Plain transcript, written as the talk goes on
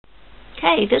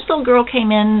Okay, this little girl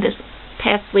came in this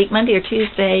past week, Monday or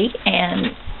Tuesday, and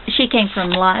she came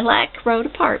from Lilac Road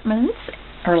Apartments,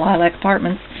 or Lilac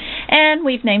Apartments, and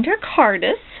we've named her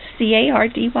Cardys,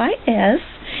 C-A-R-D-Y-S.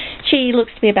 She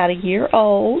looks to be about a year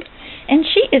old, and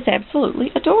she is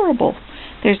absolutely adorable.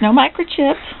 There's no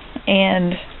microchip,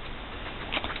 and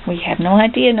we have no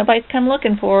idea. Nobody's come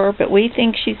looking for her, but we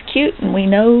think she's cute, and we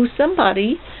know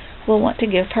somebody will want to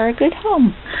give her a good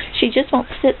home. She just won't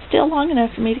sit still long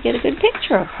enough for me to get a good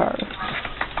picture of her.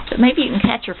 But maybe you can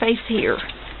catch her face here.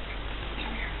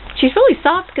 She's really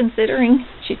soft considering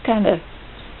she's kind of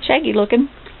shaggy looking.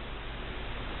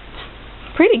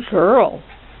 Pretty girl.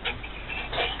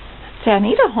 So I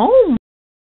need a home.